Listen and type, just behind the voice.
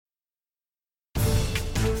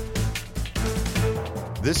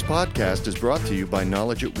This podcast is brought to you by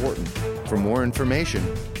Knowledge at Wharton. For more information,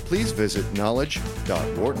 please visit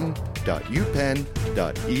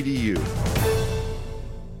knowledge.wharton.upenn.edu.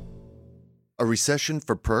 A recession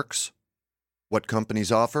for perks? What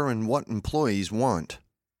companies offer and what employees want.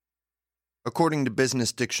 According to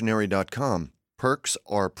BusinessDictionary.com, perks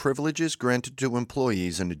are privileges granted to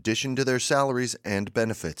employees in addition to their salaries and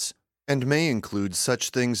benefits, and may include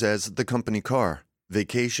such things as the company car,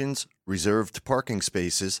 vacations, reserved parking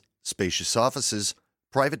spaces, spacious offices,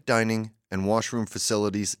 private dining, and washroom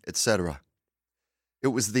facilities, etc. It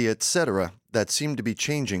was the etc. that seemed to be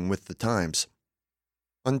changing with the times.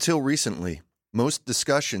 Until recently, most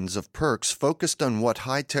discussions of perks focused on what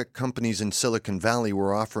high-tech companies in Silicon Valley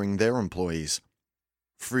were offering their employees.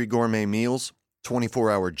 Free gourmet meals,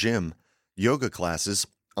 24-hour gym, yoga classes,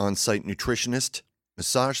 on-site nutritionist,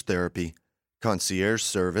 massage therapy, concierge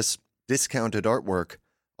service, discounted artwork,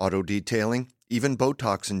 auto detailing, even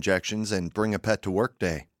Botox injections, and bring a pet to work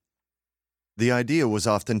day. The idea was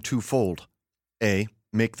often twofold. A,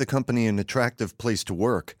 make the company an attractive place to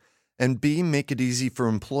work, and B, make it easy for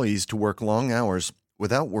employees to work long hours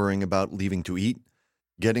without worrying about leaving to eat,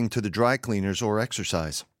 getting to the dry cleaners, or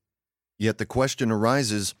exercise. Yet the question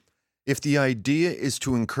arises, if the idea is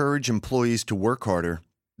to encourage employees to work harder,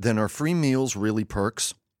 then are free meals really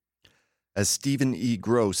perks? As Stephen E.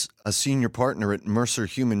 Gross, a senior partner at Mercer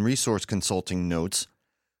Human Resource Consulting, notes,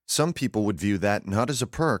 some people would view that not as a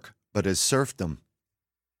perk, but as serfdom.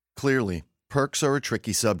 Clearly, perks are a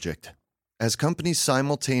tricky subject. As companies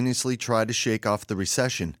simultaneously try to shake off the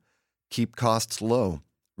recession, keep costs low,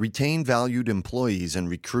 retain valued employees, and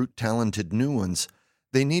recruit talented new ones,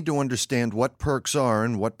 they need to understand what perks are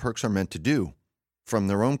and what perks are meant to do, from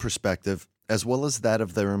their own perspective as well as that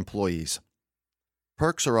of their employees.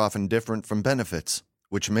 Perks are often different from benefits,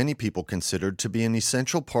 which many people consider to be an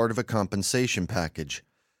essential part of a compensation package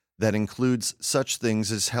that includes such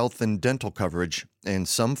things as health and dental coverage and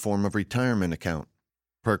some form of retirement account.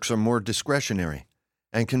 Perks are more discretionary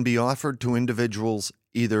and can be offered to individuals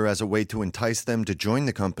either as a way to entice them to join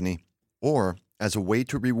the company or as a way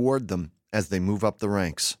to reward them as they move up the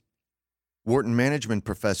ranks. Wharton management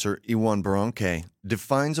professor Iwan Baranke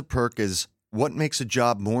defines a perk as what makes a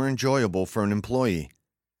job more enjoyable for an employee.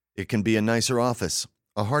 It can be a nicer office,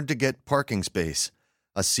 a hard-to-get parking space,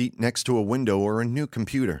 a seat next to a window, or a new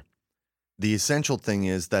computer. The essential thing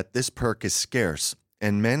is that this perk is scarce,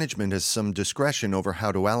 and management has some discretion over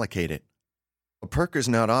how to allocate it. A perk is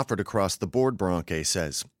not offered across the board, Baranke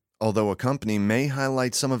says, although a company may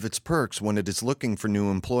highlight some of its perks when it is looking for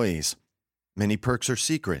new employees. Many perks are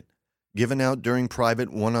secret, given out during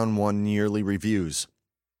private one-on-one yearly reviews.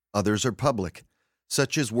 Others are public,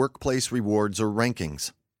 such as workplace rewards or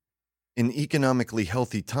rankings. In economically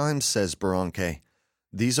healthy times, says Baranke,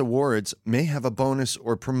 these awards may have a bonus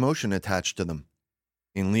or promotion attached to them.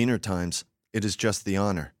 In leaner times, it is just the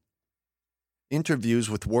honor. Interviews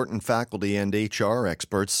with Wharton faculty and HR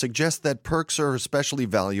experts suggest that perks are especially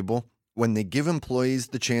valuable when they give employees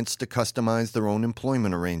the chance to customize their own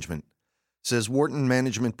employment arrangement, says Wharton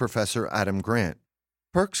management professor Adam Grant.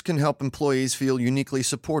 Perks can help employees feel uniquely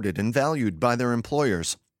supported and valued by their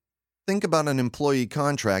employers. Think about an employee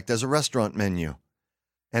contract as a restaurant menu.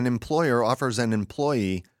 An employer offers an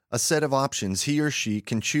employee a set of options he or she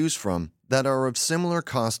can choose from that are of similar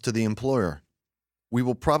cost to the employer. We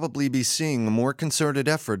will probably be seeing a more concerted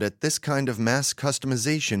effort at this kind of mass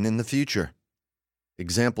customization in the future.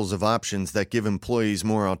 Examples of options that give employees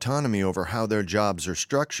more autonomy over how their jobs are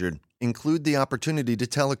structured include the opportunity to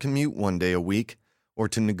telecommute one day a week or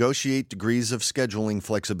to negotiate degrees of scheduling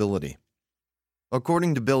flexibility.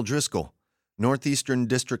 According to Bill Driscoll, Northeastern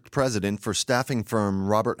District President for staffing firm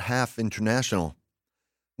Robert Half International,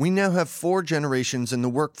 we now have 4 generations in the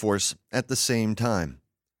workforce at the same time.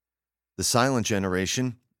 The silent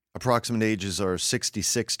generation, approximate ages are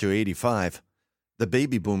 66 to 85, the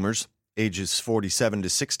baby boomers, ages 47 to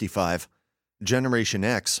 65, Generation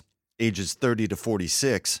X, ages 30 to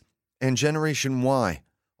 46, and Generation Y,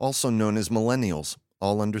 also known as millennials,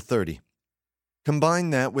 all under 30. Combine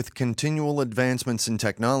that with continual advancements in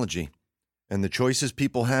technology, and the choices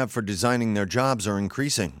people have for designing their jobs are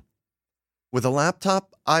increasing. With a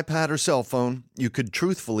laptop, iPad, or cell phone, you could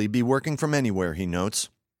truthfully be working from anywhere, he notes.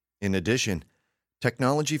 In addition,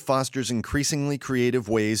 technology fosters increasingly creative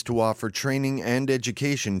ways to offer training and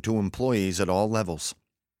education to employees at all levels.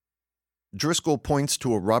 Driscoll points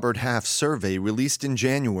to a Robert Half survey released in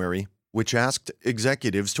January, which asked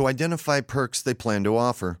executives to identify perks they plan to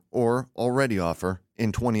offer, or already offer,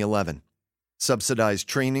 in 2011. Subsidized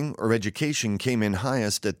training or education came in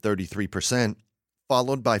highest at 33%,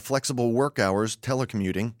 followed by flexible work hours,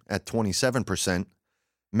 telecommuting at 27%,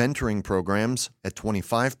 mentoring programs at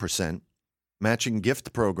 25%, matching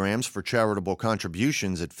gift programs for charitable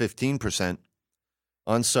contributions at 15%,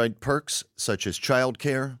 on-site perks such as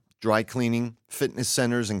childcare, dry cleaning, fitness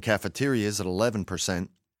centers, and cafeterias at 11%,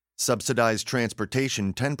 subsidized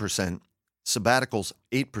transportation 10%, sabbaticals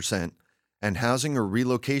 8%, and housing or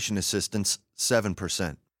relocation assistance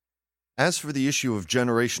 7%. As for the issue of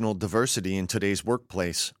generational diversity in today's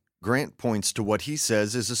workplace, Grant points to what he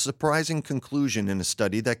says is a surprising conclusion in a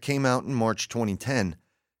study that came out in March 2010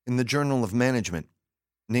 in the Journal of Management,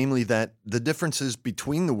 namely that the differences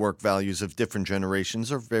between the work values of different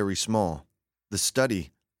generations are very small. The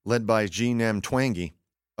study, led by Jean M. Twenge,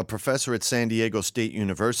 a professor at San Diego State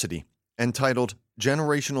University, entitled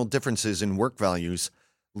Generational Differences in Work Values,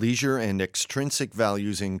 Leisure and Extrinsic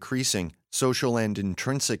Values Increasing, Social and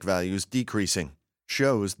Intrinsic Values Decreasing,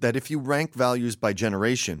 shows that if you rank values by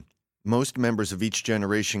generation, most members of each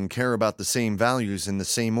generation care about the same values in the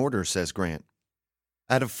same order, says Grant.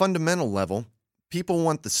 At a fundamental level, people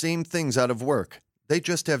want the same things out of work. They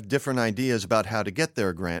just have different ideas about how to get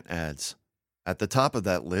there, Grant adds. At the top of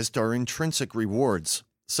that list are intrinsic rewards,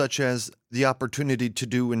 such as the opportunity to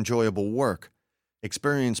do enjoyable work,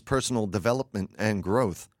 experience personal development and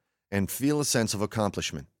growth, and feel a sense of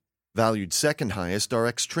accomplishment. Valued second highest are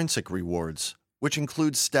extrinsic rewards, which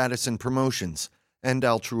includes status and promotions, and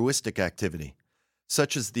altruistic activity,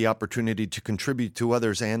 such as the opportunity to contribute to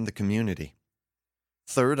others and the community.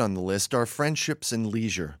 Third on the list are friendships and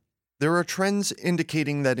leisure. There are trends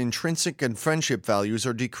indicating that intrinsic and friendship values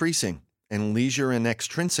are decreasing, and leisure and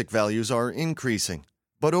extrinsic values are increasing.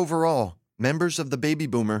 But overall, members of the baby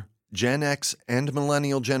boomer, Gen X, and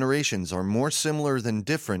millennial generations are more similar than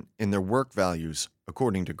different in their work values,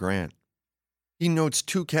 according to Grant. He notes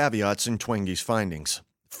two caveats in Twenge's findings.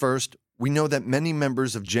 First, we know that many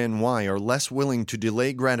members of Gen Y are less willing to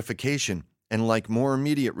delay gratification and like more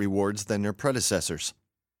immediate rewards than their predecessors.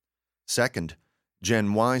 Second,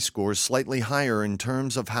 Gen Y scores slightly higher in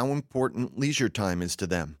terms of how important leisure time is to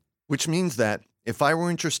them, which means that if I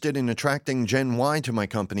were interested in attracting Gen Y to my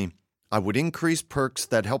company, I would increase perks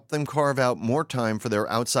that help them carve out more time for their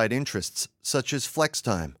outside interests, such as flex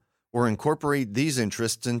time, or incorporate these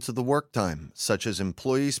interests into the work time, such as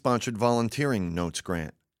employee-sponsored volunteering, notes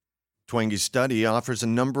Grant. Twenge's study offers a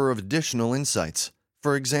number of additional insights.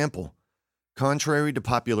 For example, contrary to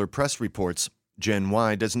popular press reports, Gen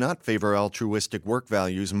Y does not favor altruistic work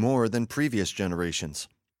values more than previous generations,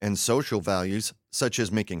 and social values, such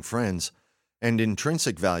as making friends, and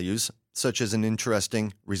intrinsic values, such as an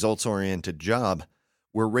interesting, results-oriented job,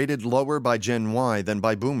 were rated lower by Gen Y than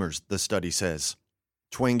by boomers, the study says.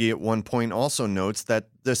 Twenge at one point also notes that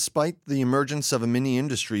despite the emergence of a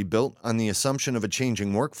mini-industry built on the assumption of a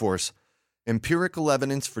changing workforce, empirical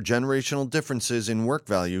evidence for generational differences in work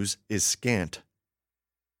values is scant.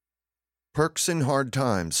 Perks in hard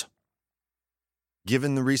times.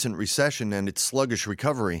 Given the recent recession and its sluggish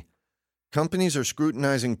recovery, companies are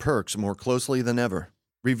scrutinizing perks more closely than ever,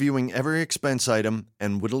 reviewing every expense item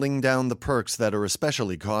and whittling down the perks that are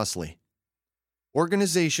especially costly.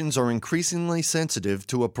 Organizations are increasingly sensitive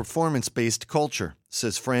to a performance-based culture,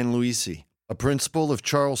 says Fran Luisi, a principal of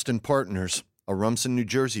Charleston Partners, a Rumson, New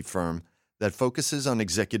Jersey firm that focuses on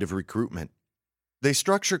executive recruitment. They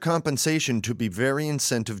structure compensation to be very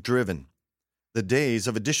incentive-driven. The days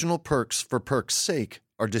of additional perks for perks' sake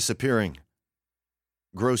are disappearing.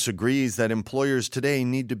 Gross agrees that employers today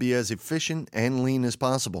need to be as efficient and lean as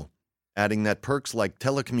possible, adding that perks like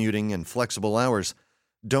telecommuting and flexible hours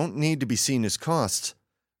don't need to be seen as costs,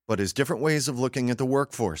 but as different ways of looking at the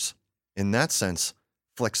workforce. In that sense,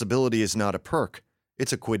 flexibility is not a perk,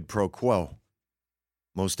 it's a quid pro quo.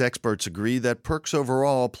 Most experts agree that perks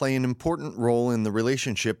overall play an important role in the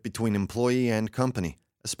relationship between employee and company,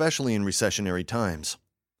 especially in recessionary times.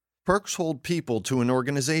 Perks hold people to an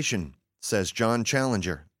organization, says John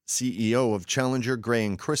Challenger, CEO of Challenger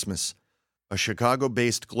Gray & Christmas, a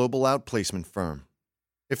Chicago-based global outplacement firm.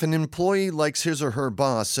 If an employee likes his or her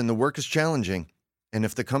boss and the work is challenging, and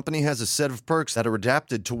if the company has a set of perks that are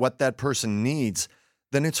adapted to what that person needs,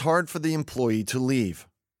 then it's hard for the employee to leave.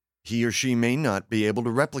 He or she may not be able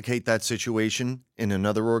to replicate that situation in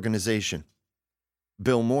another organization.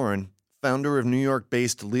 Bill Morin, founder of New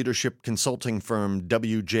York-based leadership consulting firm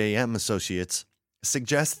WJM Associates,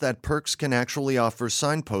 suggests that perks can actually offer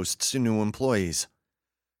signposts to new employees.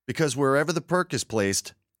 Because wherever the perk is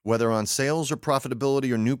placed, whether on sales or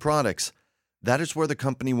profitability or new products, that is where the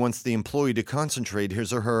company wants the employee to concentrate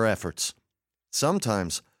his or her efforts.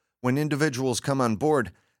 Sometimes, when individuals come on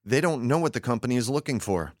board, they don't know what the company is looking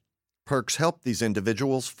for. Perks help these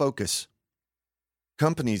individuals focus.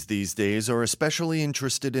 Companies these days are especially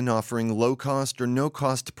interested in offering low-cost or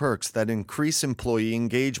no-cost perks that increase employee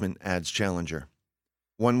engagement, adds Challenger.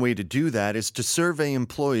 One way to do that is to survey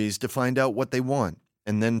employees to find out what they want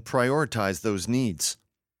and then prioritize those needs.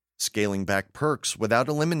 Scaling back perks without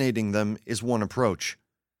eliminating them is one approach.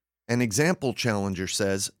 An example, Challenger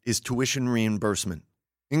says, is tuition reimbursement.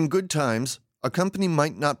 In good times, a company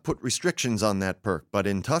might not put restrictions on that perk, but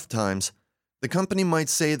in tough times, the company might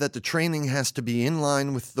say that the training has to be in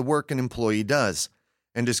line with the work an employee does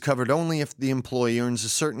and is covered only if the employee earns a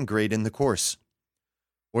certain grade in the course.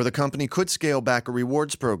 Or the company could scale back a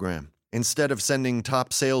rewards program. Instead of sending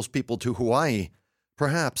top salespeople to Hawaii,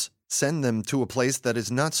 perhaps send them to a place that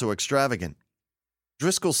is not so extravagant.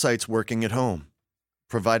 Driscoll cites working at home,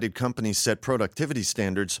 provided companies set productivity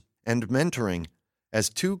standards, and mentoring as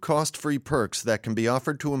two cost-free perks that can be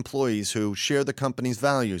offered to employees who share the company's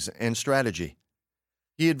values and strategy.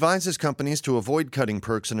 He advises companies to avoid cutting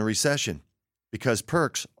perks in a recession, because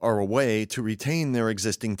perks are a way to retain their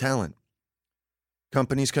existing talent.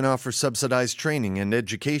 Companies can offer subsidized training and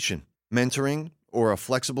education, mentoring, or a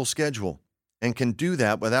flexible schedule, and can do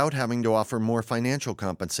that without having to offer more financial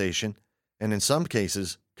compensation, and in some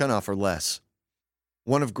cases, can offer less.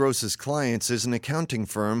 One of Gross's clients is an accounting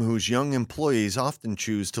firm whose young employees often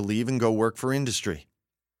choose to leave and go work for industry.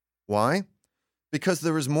 Why? Because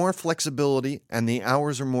there is more flexibility and the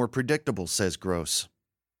hours are more predictable, says Gross.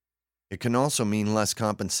 It can also mean less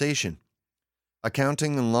compensation.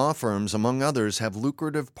 Accounting and law firms, among others, have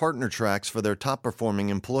lucrative partner tracks for their top-performing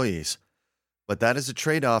employees. But that is a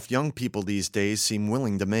trade-off young people these days seem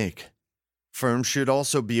willing to make. Firms should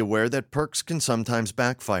also be aware that perks can sometimes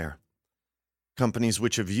backfire. Companies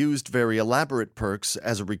which have used very elaborate perks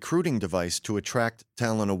as a recruiting device to attract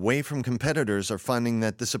talent away from competitors are finding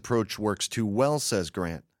that this approach works too well, says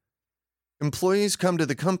Grant. Employees come to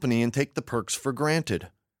the company and take the perks for granted,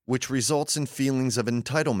 which results in feelings of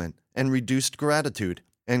entitlement and reduced gratitude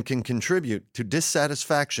and can contribute to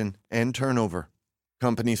dissatisfaction and turnover.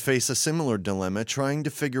 Companies face a similar dilemma trying to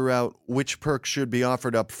figure out which perks should be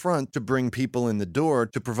offered up front to bring people in the door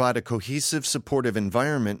to provide a cohesive, supportive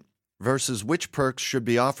environment versus which perks should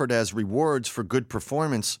be offered as rewards for good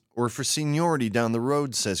performance or for seniority down the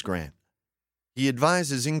road, says Grant. He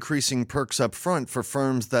advises increasing perks up front for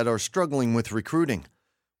firms that are struggling with recruiting,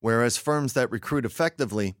 whereas firms that recruit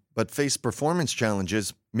effectively but face performance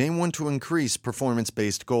challenges may want to increase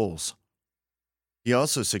performance-based goals. He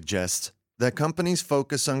also suggests that companies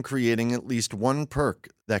focus on creating at least one perk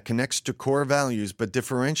that connects to core values but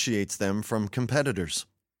differentiates them from competitors.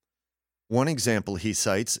 One example he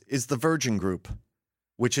cites is the Virgin Group,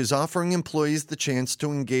 which is offering employees the chance to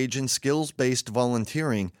engage in skills-based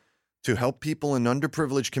volunteering to help people in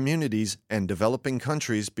underprivileged communities and developing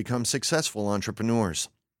countries become successful entrepreneurs.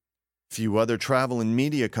 Few other travel and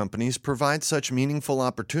media companies provide such meaningful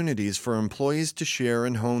opportunities for employees to share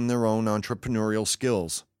and hone their own entrepreneurial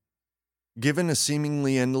skills. Given a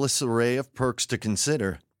seemingly endless array of perks to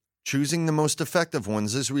consider, choosing the most effective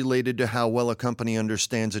ones is related to how well a company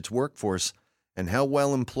understands its workforce and how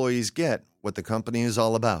well employees get what the company is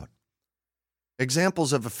all about.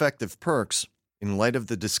 Examples of effective perks, in light of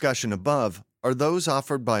the discussion above, are those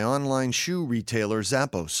offered by online shoe retailer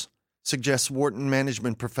Zappos, suggests Wharton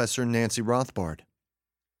management professor Nancy Rothbard.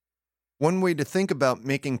 One way to think about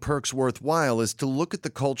making perks worthwhile is to look at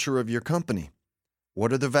the culture of your company.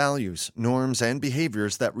 What are the values, norms, and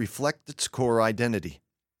behaviors that reflect its core identity?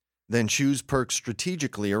 Then choose perks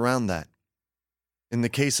strategically around that. In the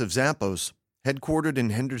case of Zappos, headquartered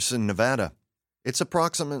in Henderson, Nevada, its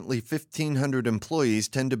approximately 1,500 employees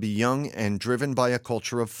tend to be young and driven by a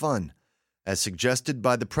culture of fun, as suggested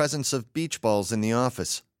by the presence of beach balls in the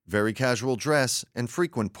office, very casual dress, and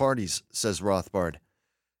frequent parties, says Rothbard,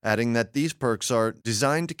 adding that these perks are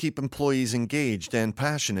designed to keep employees engaged and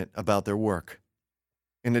passionate about their work.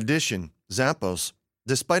 In addition, Zappos,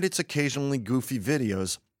 despite its occasionally goofy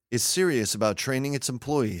videos, is serious about training its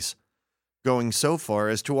employees, going so far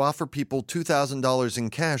as to offer people $2,000 in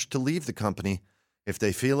cash to leave the company if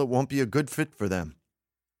they feel it won't be a good fit for them.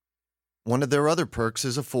 One of their other perks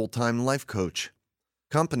is a full-time life coach.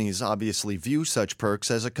 Companies obviously view such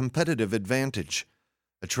perks as a competitive advantage,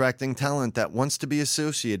 attracting talent that wants to be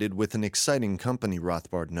associated with an exciting company,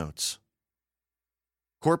 Rothbard notes.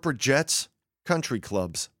 Corporate jets, country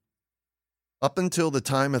clubs. Up until the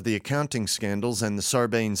time of the accounting scandals and the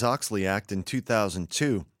Sarbanes-Oxley Act in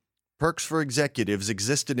 2002, perks for executives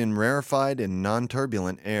existed in rarefied and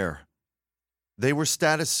non-turbulent air. They were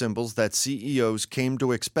status symbols that CEOs came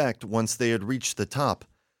to expect once they had reached the top,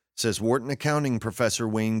 says Wharton accounting professor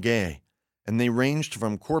Wayne Gay, and they ranged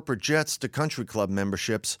from corporate jets to country club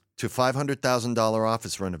memberships to $500,000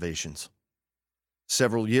 office renovations.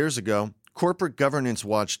 Several years ago, corporate governance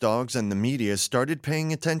watchdogs and the media started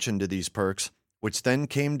paying attention to these perks, which then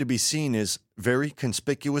came to be seen as very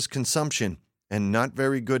conspicuous consumption and not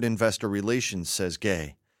very good investor relations, says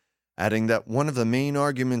Gay, adding that one of the main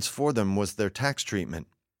arguments for them was their tax treatment.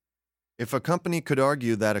 If a company could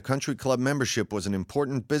argue that a country club membership was an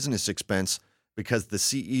important business expense because the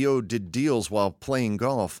CEO did deals while playing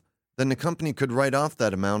golf, then the company could write off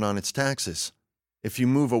that amount on its taxes. If you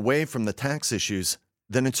move away from the tax issues,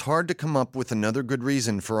 then it's hard to come up with another good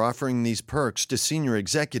reason for offering these perks to senior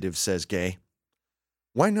executives, says Gay.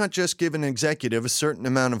 Why not just give an executive a certain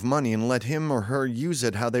amount of money and let him or her use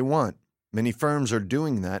it how they want? Many firms are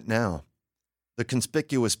doing that now. The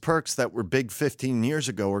conspicuous perks that were big 15 years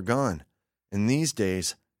ago are gone, and these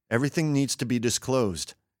days, everything needs to be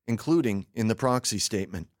disclosed, including in the proxy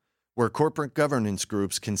statement, where corporate governance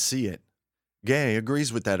groups can see it. Gay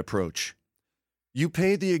agrees with that approach. You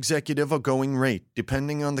pay the executive a going rate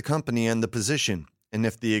depending on the company and the position, and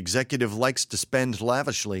if the executive likes to spend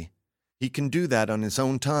lavishly, he can do that on his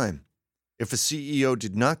own time. If a CEO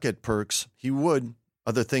did not get perks, he would,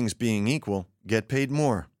 other things being equal, get paid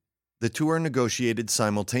more. The two are negotiated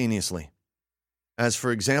simultaneously. As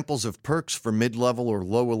for examples of perks for mid-level or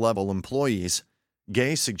lower-level employees,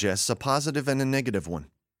 Gay suggests a positive and a negative one.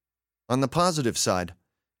 On the positive side,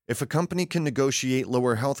 if a company can negotiate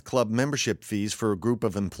lower health club membership fees for a group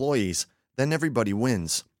of employees, then everybody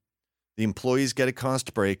wins. The employees get a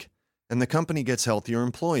cost break, and the company gets healthier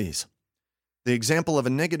employees. The example of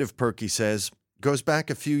a negative perk, he says, goes back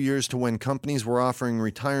a few years to when companies were offering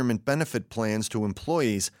retirement benefit plans to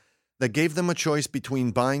employees that gave them a choice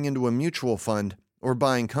between buying into a mutual fund or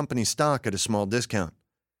buying company stock at a small discount.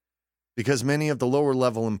 Because many of the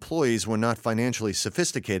lower-level employees were not financially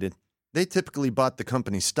sophisticated, they typically bought the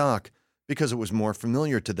company stock because it was more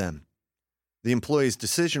familiar to them. The employee's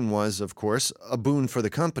decision was, of course, a boon for the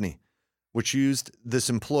company, which used this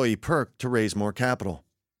employee perk to raise more capital.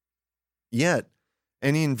 Yet,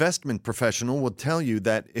 any investment professional will tell you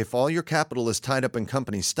that if all your capital is tied up in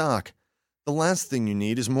company stock, the last thing you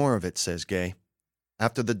need is more of it, says Gay.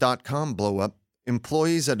 After the dot-com blow-up,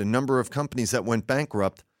 employees at a number of companies that went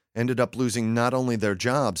bankrupt ended up losing not only their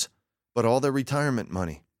jobs, but all their retirement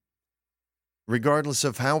money. Regardless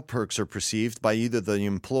of how perks are perceived by either the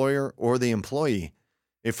employer or the employee,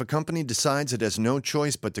 if a company decides it has no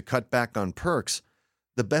choice but to cut back on perks,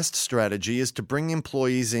 the best strategy is to bring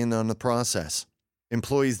employees in on the process.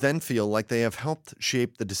 Employees then feel like they have helped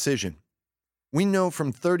shape the decision. We know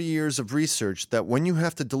from 30 years of research that when you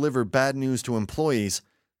have to deliver bad news to employees,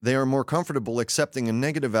 they are more comfortable accepting a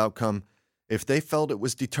negative outcome if they felt it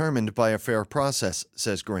was determined by a fair process,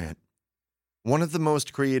 says Grant. One of the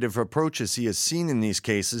most creative approaches he has seen in these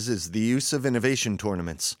cases is the use of innovation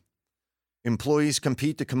tournaments. Employees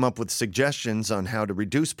compete to come up with suggestions on how to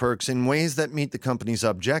reduce perks in ways that meet the company's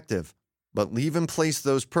objective, but leave in place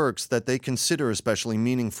those perks that they consider especially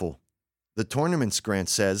meaningful. The tournaments, Grant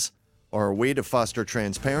says, are a way to foster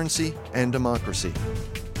transparency and democracy.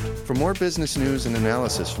 For more business news and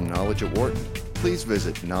analysis from Knowledge at Wharton, please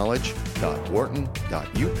visit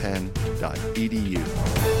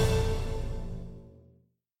knowledge.wharton.upenn.edu.